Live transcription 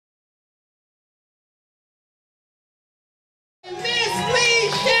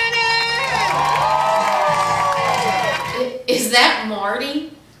Is that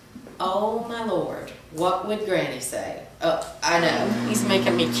Marty? Oh my Lord. What would Granny say? Oh, I know. He's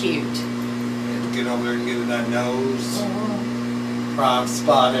making me cute. And get over there and get in that nose. Prime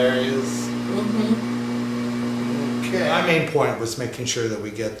spot areas. Okay. My main point was making sure that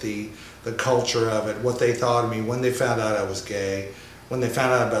we get the culture of it, what they thought of me, when they found out I was gay, when they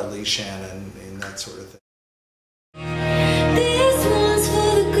found out about Leigh, Shannon, and that sort of thing. This one's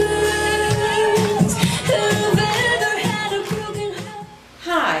for the girls who've ever had a broken heart.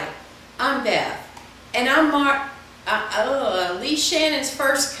 Hi, I'm Beth, and I'm Leigh Shannon's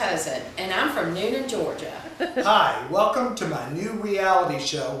first cousin, and I'm from Noonan, Georgia. Hi, welcome to my new reality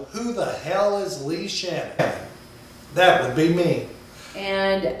show, Who the Hell is Leigh Shannon? That would be me.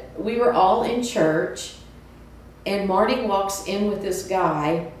 And we were all in church, and Marty walks in with this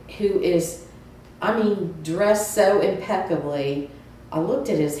guy who is, I mean, dressed so impeccably. I looked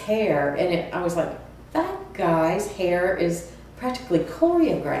at his hair, and I was like, that guy's hair is practically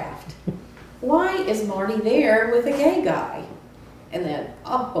choreographed. Why is Marty there with a gay guy? And then,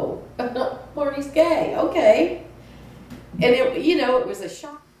 oh, Marty's gay, okay. And it, you know, it was a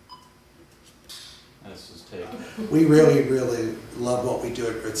shock. This is taken. We really, really love what we do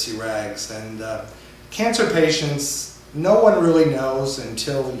at Ritzy Rags. And cancer patients, no one really knows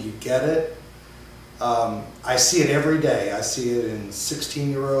until you get it. I see it every day. I see it in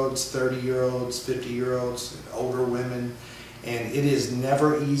 16-year-olds, 30-year-olds, 50-year-olds, older women. And it is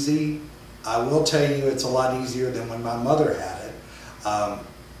never easy. I will tell you it's a lot easier than when my mother had it.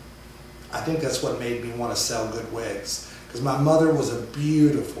 I think that's what made me want to sell good wigs. Because my mother was a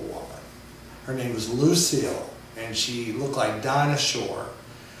beautiful woman. Her name was Lucille, and she looked like Dinah Shore.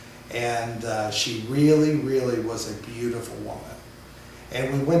 And she really, really was a beautiful woman.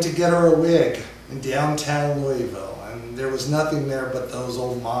 And we went to get her a wig in downtown Louisville, and there was nothing there but those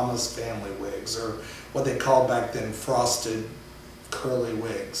old mama's family wigs, or what they called back then frosted curly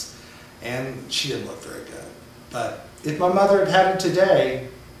wigs. And she didn't look very good. But if my mother had had it today,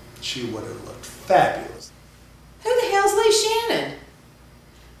 she would have looked fabulous. Who the hell's Leigh Shannon?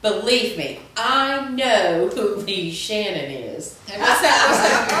 Believe me, I know who Leigh Shannon is. And what's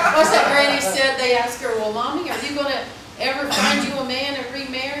that Granny said? They asked her, well, Mommy, are you going to ever find you a man and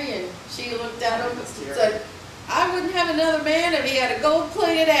remarry? And she looked at him and said, I wouldn't have another man if he had a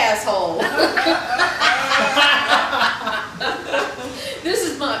gold-plated asshole. This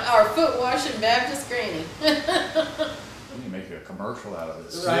is our foot-washing Baptist Granny. You make a commercial out of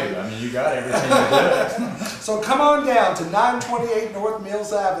this, Right. too. I mean, you got everything to do it. So come on down to 928 North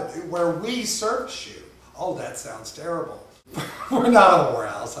Mills Avenue, where we service you. Oh, that sounds terrible. We're not a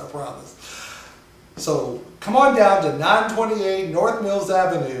whorehouse, I promise. So come on down to 928 North Mills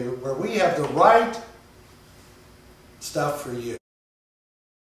Avenue, where we have the right stuff for you.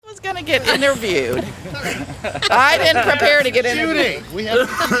 I was going to get interviewed. I didn't prepare to get interviewed. Shooting! We have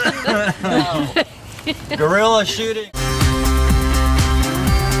guerrilla shooting.